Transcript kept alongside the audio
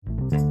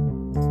Hi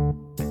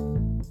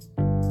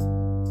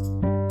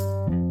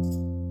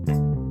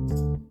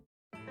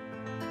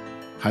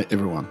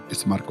everyone,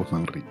 it's Marcos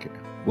Manrique.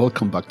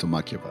 Welcome back to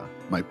Muchas,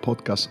 my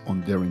podcast on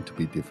daring to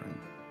be different.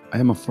 I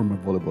am a former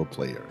volleyball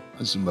player,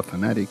 a Zumba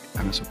fanatic,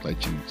 and a supply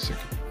chain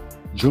executive.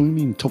 Join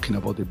me in talking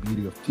about the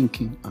beauty of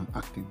thinking and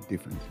acting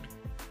differently.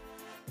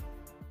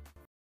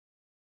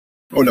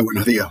 Hola,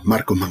 buenos días,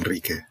 Marcos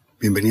Manrique.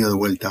 Bienvenido de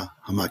vuelta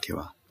a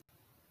Muchas.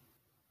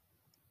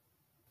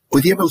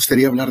 Hoy día me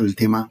gustaría hablar del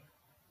tema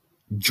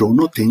yo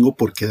no tengo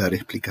por qué dar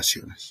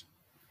explicaciones.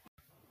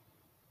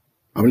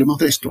 Hablemos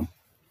de esto.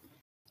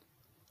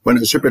 Bueno,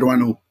 yo soy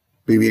peruano,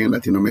 viví en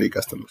Latinoamérica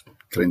hasta los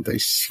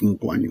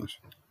 35 años.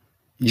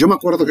 Y yo me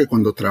acuerdo que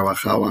cuando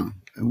trabajaba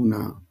en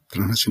una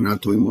transnacional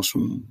tuvimos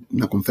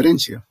una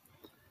conferencia.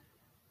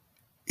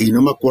 Y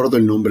no me acuerdo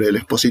el nombre del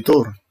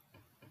expositor.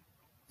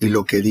 Y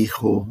lo que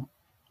dijo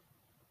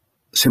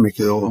se me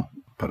quedó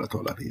para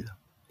toda la vida.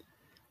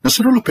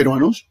 Nosotros los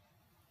peruanos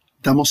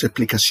damos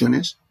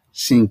explicaciones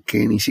sin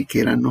que ni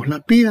siquiera nos la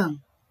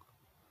pidan.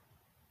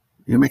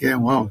 Yo me quedé,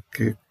 wow,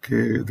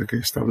 ¿de qué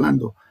está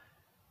hablando?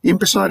 Y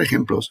empezó a dar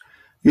ejemplos.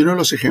 Y uno de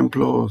los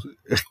ejemplos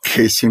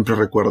que siempre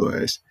recuerdo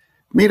es,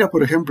 mira,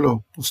 por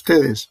ejemplo,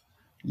 ustedes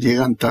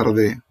llegan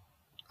tarde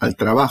al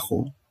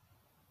trabajo.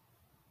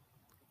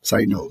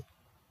 Side note,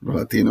 los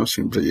latinos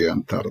siempre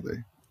llegan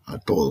tarde a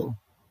todo.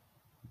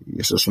 Y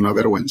eso es una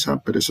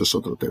vergüenza, pero eso es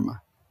otro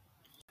tema.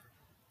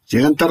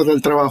 Llegan tarde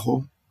al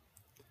trabajo,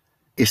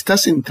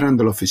 estás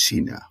entrando a la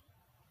oficina,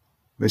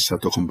 ves a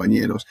tus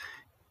compañeros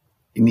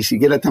y ni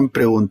siquiera te han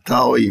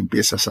preguntado y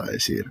empiezas a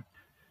decir,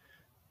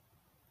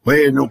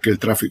 bueno, que el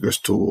tráfico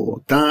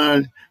estuvo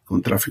tal,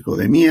 con tráfico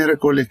de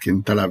miércoles, que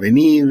en tal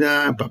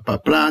avenida,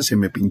 se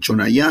me pinchó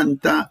una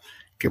llanta,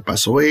 que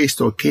pasó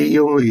esto,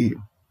 aquello, y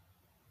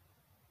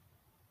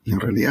en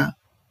realidad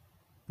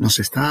nos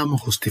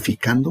estábamos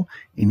justificando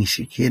y ni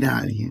siquiera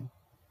alguien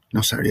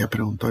nos había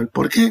preguntado el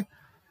por qué.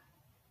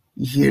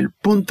 Y el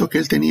punto que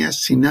él tenía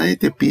es, si nadie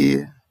te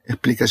pide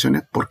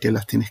explicaciones, ¿por qué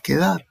las tienes que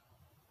dar?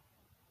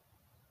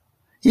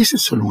 Y ese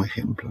es solo un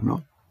ejemplo,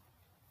 ¿no?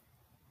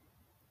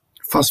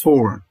 Fast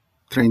forward,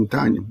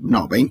 30 años,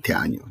 no, 20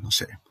 años, no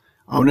sé.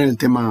 Ahora en el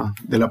tema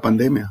de la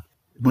pandemia,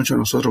 muchos de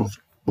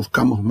nosotros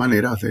buscamos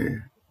maneras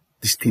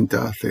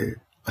distintas de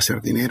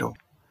hacer dinero.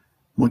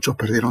 Muchos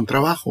perdieron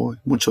trabajo,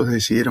 muchos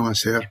decidieron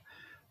hacer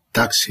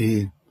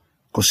taxi,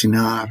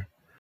 cocinar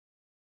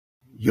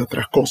y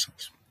otras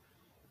cosas.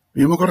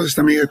 Yo me acuerdo de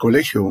esta amiga de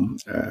colegio,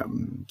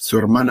 su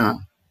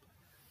hermana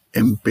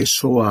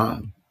empezó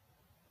a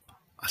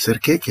hacer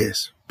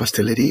queques,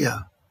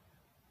 pastelería.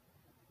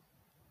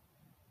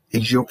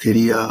 Y yo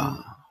quería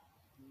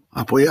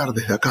apoyar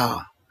desde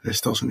acá, de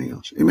Estados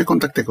Unidos. Y me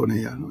contacté con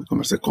ella, ¿no? Y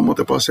conversé, ¿cómo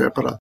te puedo hacer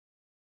para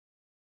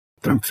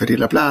transferir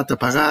la plata,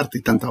 pagarte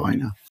y tanta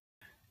vaina?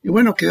 Y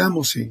bueno,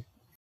 quedamos y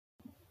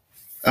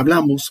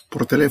hablamos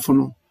por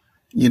teléfono.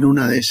 Y en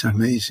una de esas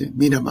me dice,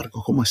 mira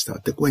Marcos, ¿cómo está?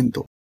 Te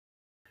cuento.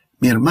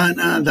 Mi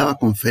hermana daba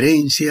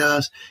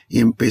conferencias y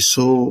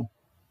empezó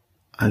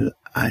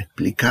a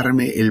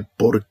explicarme el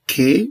por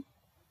qué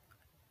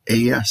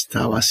ella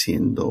estaba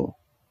haciendo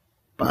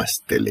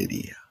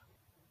pastelería,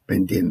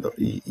 vendiendo.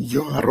 Y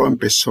yo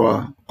empezó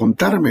a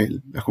contarme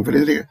la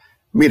conferencia.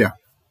 Mira,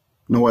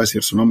 no voy a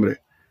decir su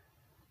nombre.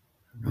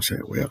 No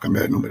sé, voy a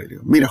cambiar el nombre.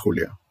 Digo, mira,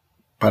 Julia,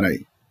 para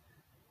ahí.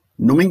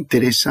 No me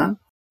interesa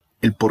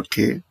el por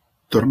qué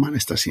tu hermana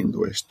está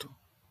haciendo esto.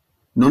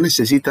 No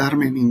necesita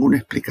darme ninguna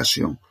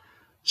explicación.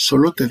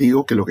 Solo te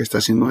digo que lo que está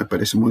haciendo me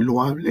parece muy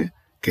loable,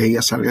 que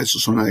ella salga de su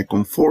zona de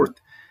confort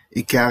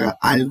y que haga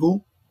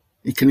algo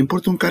y que le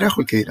importe un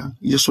carajo el que dirá.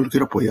 Y yo solo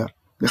quiero apoyar.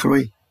 Déjalo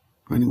ahí.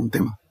 No hay ningún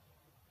tema.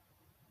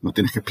 No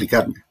tienes que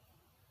explicarme.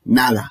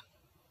 Nada.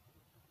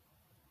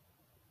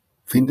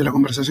 Fin de la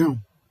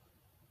conversación.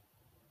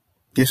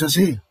 Y es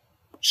así.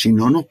 Si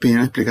no nos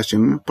piden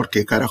explicaciones, ¿por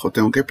qué carajo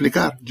tengo que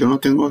explicar? Yo no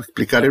tengo que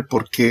explicar el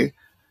porqué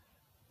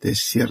de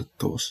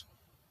ciertas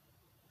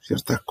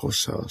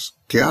cosas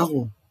que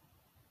hago.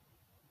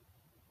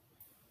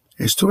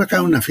 Estuve acá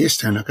en una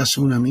fiesta en la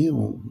casa de un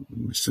amigo.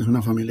 Esta es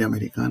una familia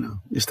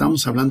americana. Y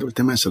estábamos hablando del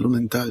tema de salud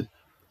mental.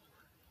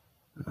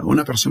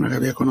 Una persona que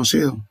había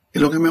conocido. Y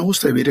lo que me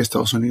gusta de vivir en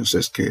Estados Unidos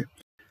es que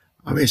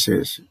a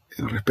veces,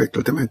 respecto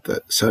al tema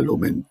de salud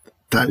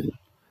mental,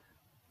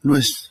 no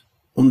es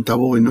un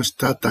tabú y no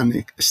está tan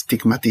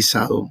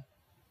estigmatizado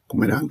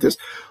como era antes,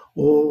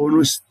 o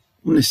no es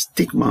un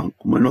estigma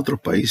como en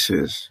otros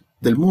países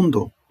del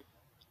mundo.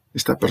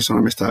 Esta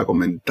persona me estaba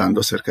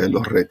comentando acerca de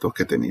los retos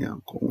que tenía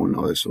con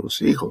uno de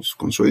sus hijos,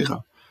 con su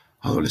hija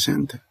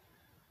adolescente.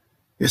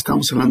 Y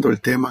estábamos hablando del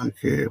tema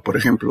que, por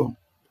ejemplo,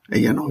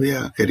 ella no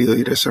había querido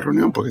ir a esa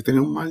reunión porque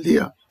tenía un mal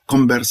día.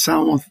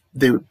 Conversamos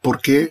de por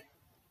qué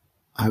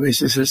a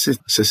veces él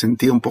se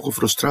sentía un poco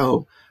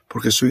frustrado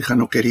porque su hija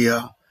no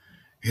quería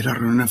ir a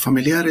reuniones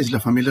familiares y la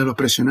familia lo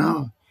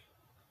presionaba.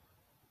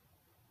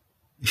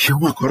 Y yo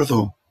me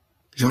acuerdo,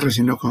 yo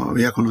recién lo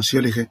había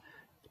conocido, le dije,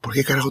 ¿por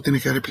qué carajo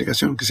tienes que dar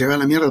explicación? Que se haga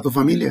la mierda a tu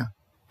familia,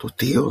 tus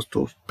tíos,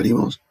 tus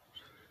primos.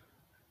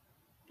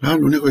 Ah,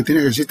 lo único que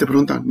tiene que decir, te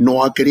preguntan,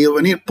 no ha querido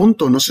venir,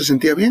 punto, no se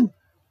sentía bien.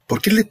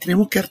 ¿Por qué le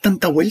tenemos que dar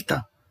tanta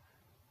vuelta?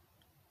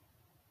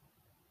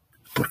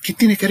 ¿Por qué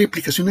tienes que dar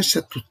explicaciones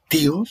a tus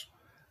tíos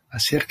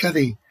acerca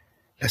de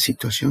la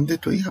situación de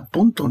tu hija?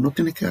 Punto, no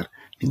tienes que dar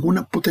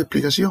ninguna puta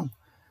explicación.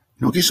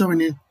 No quiso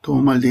venir, tuvo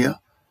un mal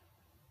día.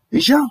 Y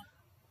ya,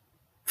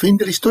 fin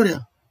de la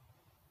historia.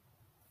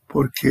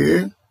 ¿Por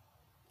qué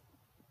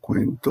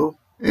cuento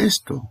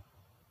esto?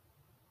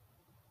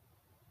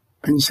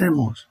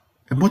 Pensemos,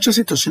 en muchas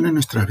situaciones de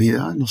nuestra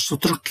vida,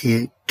 nosotros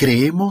que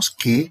creemos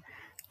que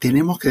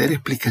tenemos que dar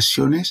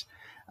explicaciones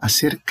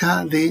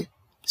acerca de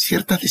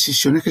ciertas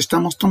decisiones que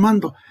estamos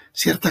tomando,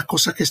 ciertas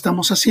cosas que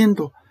estamos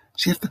haciendo,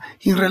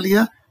 y en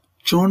realidad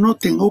yo no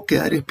tengo que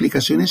dar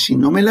explicaciones si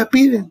no me la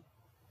piden.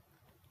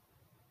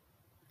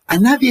 A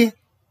nadie,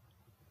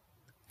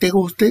 te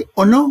guste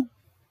o no.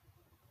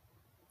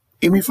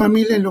 Y mi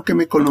familia, en lo que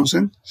me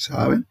conocen,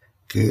 saben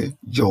que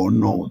yo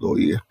no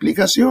doy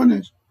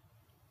explicaciones.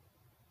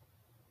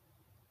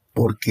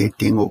 Porque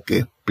tengo que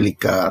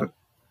explicar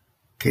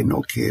que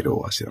no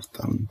quiero hacer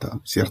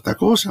cierta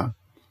cosa.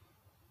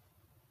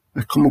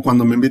 Es como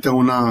cuando me invitan a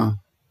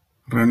una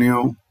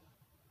reunión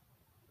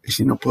y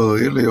si no puedo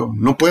ir, le digo,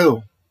 no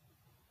puedo.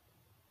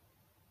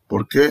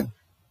 ¿Por qué?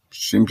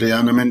 Simple y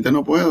llanamente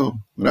no puedo.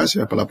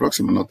 Gracias, para la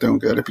próxima no tengo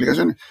que dar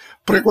explicaciones.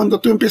 Porque cuando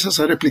tú empiezas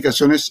a dar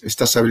explicaciones,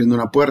 estás abriendo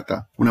una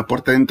puerta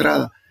de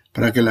entrada,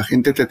 para que la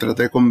gente te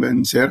trate de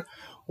convencer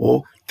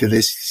o te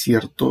dé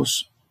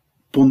ciertos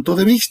puntos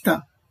de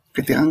vista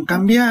que te hagan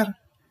cambiar.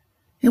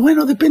 Y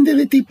bueno, depende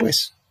de ti,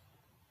 pues.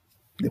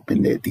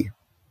 Depende de ti.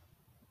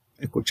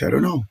 ¿Escuchar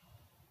o no?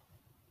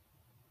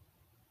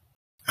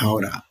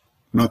 Ahora,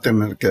 no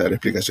tener que dar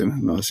explicaciones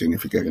no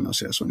significa que no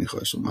seas un hijo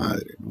de su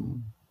madre,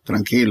 ¿no?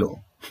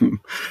 Tranquilo.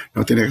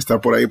 No tienes que estar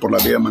por ahí por la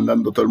vida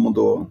mandando a todo el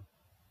mundo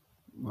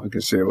a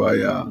que se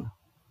vaya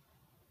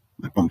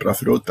a comprar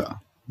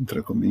fruta,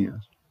 entre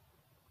comillas.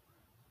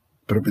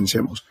 Pero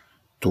pensemos,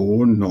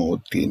 tú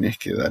no tienes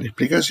que dar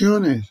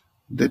explicaciones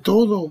de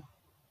todo.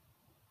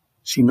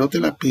 Si no te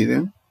las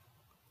piden,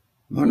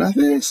 no las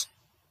des.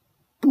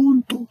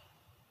 Punto.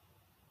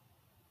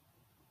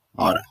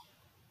 Ahora,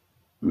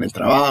 en el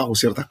trabajo,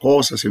 ciertas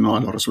cosas, si no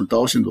dan los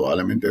resultados,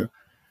 indudablemente,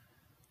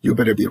 you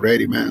better be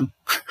ready, man.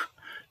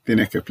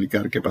 Tienes que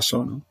explicar qué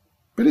pasó, ¿no?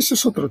 Pero ese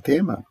es otro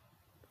tema.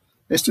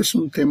 Este es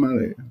un tema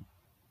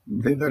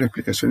de dar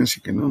explicaciones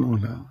y que no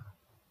nos la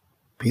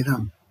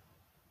pidan.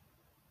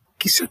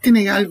 Quizás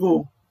tiene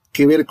algo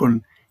que ver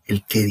con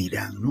el qué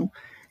dirán, ¿no?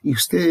 Y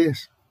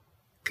ustedes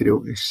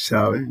creo que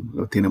saben,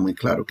 lo tienen muy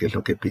claro qué es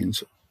lo que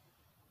pienso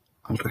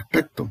al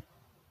respecto.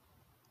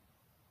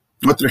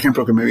 Otro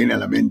ejemplo que me viene a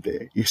la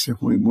mente, y ese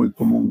es muy, muy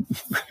común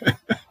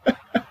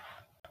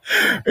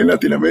en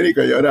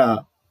Latinoamérica, y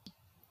ahora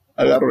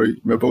agarro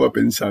y me pongo a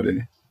pensar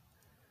en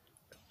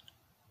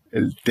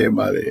el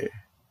tema de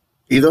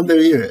 ¿y dónde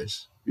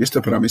vives? Y esto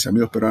es para mis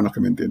amigos peruanos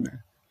que me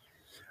entienden.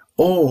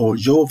 Oh,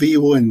 yo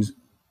vivo en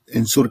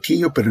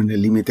Surquillo, pero en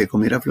el límite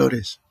con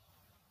Miraflores.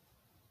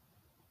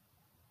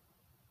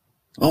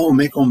 Oh,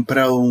 me he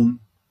comprado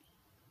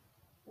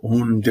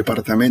un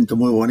departamento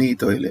muy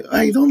bonito. Y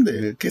ay,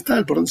 ¿dónde? ¿Qué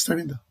tal? ¿Por dónde está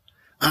viendo?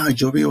 Ah,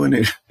 yo vivo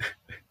en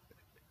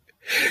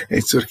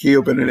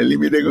Surquillo, pero en el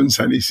límite con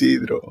San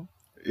Isidro.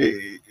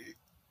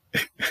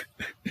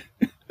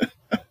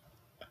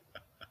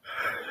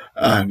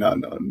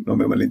 No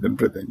me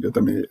malinterpreten. Yo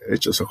también he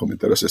hecho esos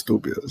comentarios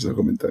estúpidos,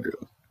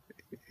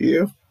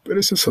 pero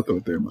ese es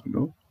otro tema,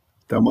 ¿no?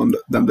 Estamos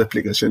dando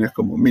explicaciones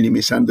como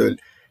minimizando el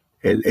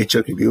hecho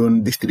de que vivo en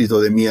un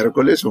distrito de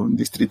miércoles o un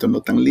distrito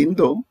no tan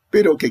lindo,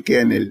 pero que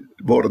queda en el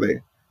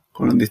borde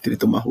con un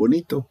distrito más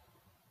bonito.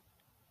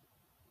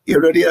 Y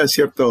hablaría de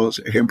ciertos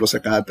ejemplos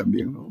acá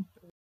también, ¿no?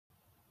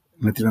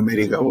 En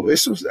Latinoamérica,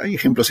 hay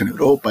ejemplos en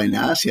Europa, en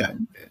Asia,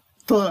 en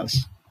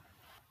todas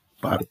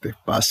partes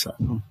pasa,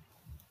 ¿no?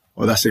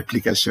 O das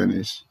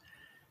explicaciones.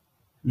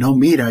 No,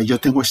 mira, yo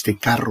tengo este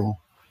carro,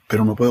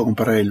 pero me puedo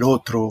comprar el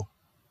otro,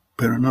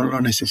 pero no lo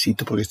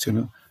necesito porque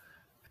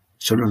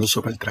solo lo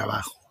uso para el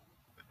trabajo.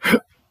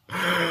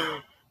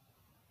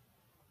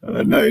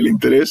 A nadie le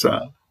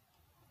interesa.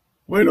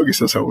 Bueno,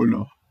 quizás a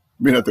uno.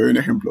 Mira, te doy un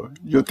ejemplo.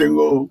 Yo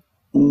tengo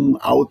un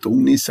auto,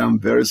 un Nissan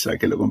Versa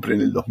que lo compré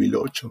en el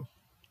 2008.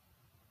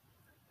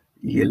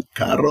 Y el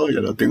carro ya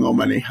lo tengo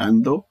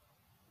manejando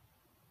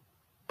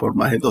por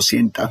más de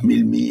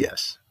 200.000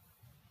 millas.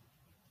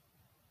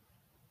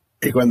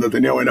 Y cuando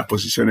tenía buenas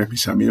posiciones,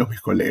 mis amigos,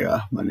 mis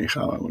colegas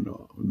manejaban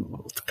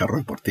unos carros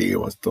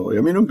deportivos, todo. Y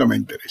a mí nunca me ha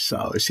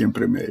interesado. Y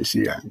siempre me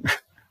decían,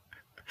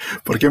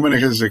 ¿por qué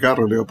manejas ese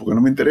carro? Le digo, porque no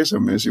me interesa.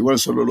 Me dice, igual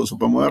solo lo uso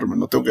para moverme,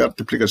 no tengo que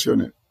darte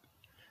explicaciones.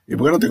 ¿Y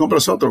por qué no te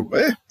compras otro?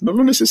 No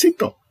lo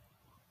necesito.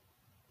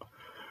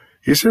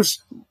 Y eso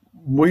es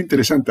muy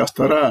interesante.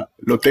 Hasta ahora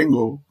lo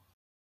tengo.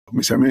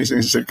 Mis amigos dicen,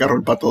 ese es el carro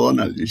del Pato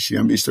Donald. Y si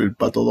han visto el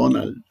Pato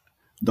Donald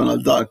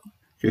Duck,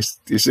 que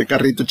es ese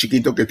carrito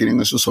chiquito que tienen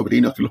esos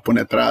sobrinos que los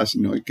pone atrás,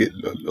 ¿no? Y que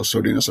los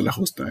sobrinos se le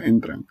ajustan,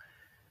 entran.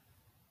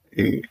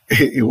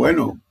 Y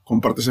bueno,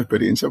 comparto esa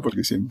experiencia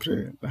porque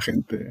siempre la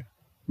gente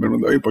Me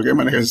pregunta, oye, ¿por qué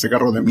manejas ese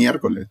carro de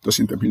miércoles?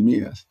 200,000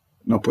 millas.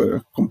 ¿No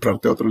puedes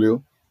comprarte otro? Le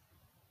digo,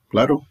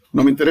 claro,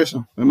 no me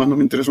interesa. Además, no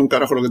me interesa un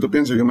carajo lo que tú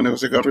pienses. Yo manejo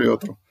ese carro y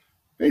otro.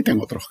 Y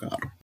tengo otros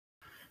carros.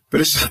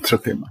 Pero ese es otro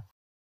tema.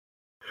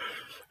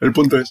 El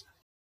punto es,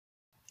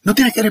 no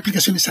tienes que dar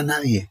explicaciones a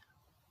nadie.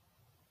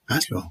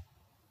 Hazlo.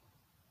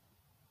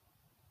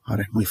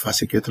 Ahora es muy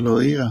fácil que te lo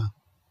diga.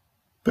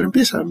 Pero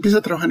empieza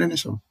a trabajar en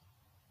eso.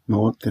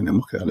 No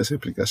tenemos que darles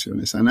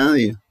explicaciones a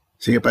nadie.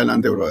 Sigue para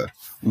adelante, brother.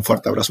 Un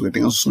fuerte abrazo. Que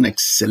tengas un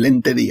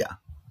excelente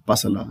día.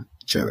 Pásala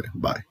chévere.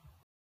 Bye.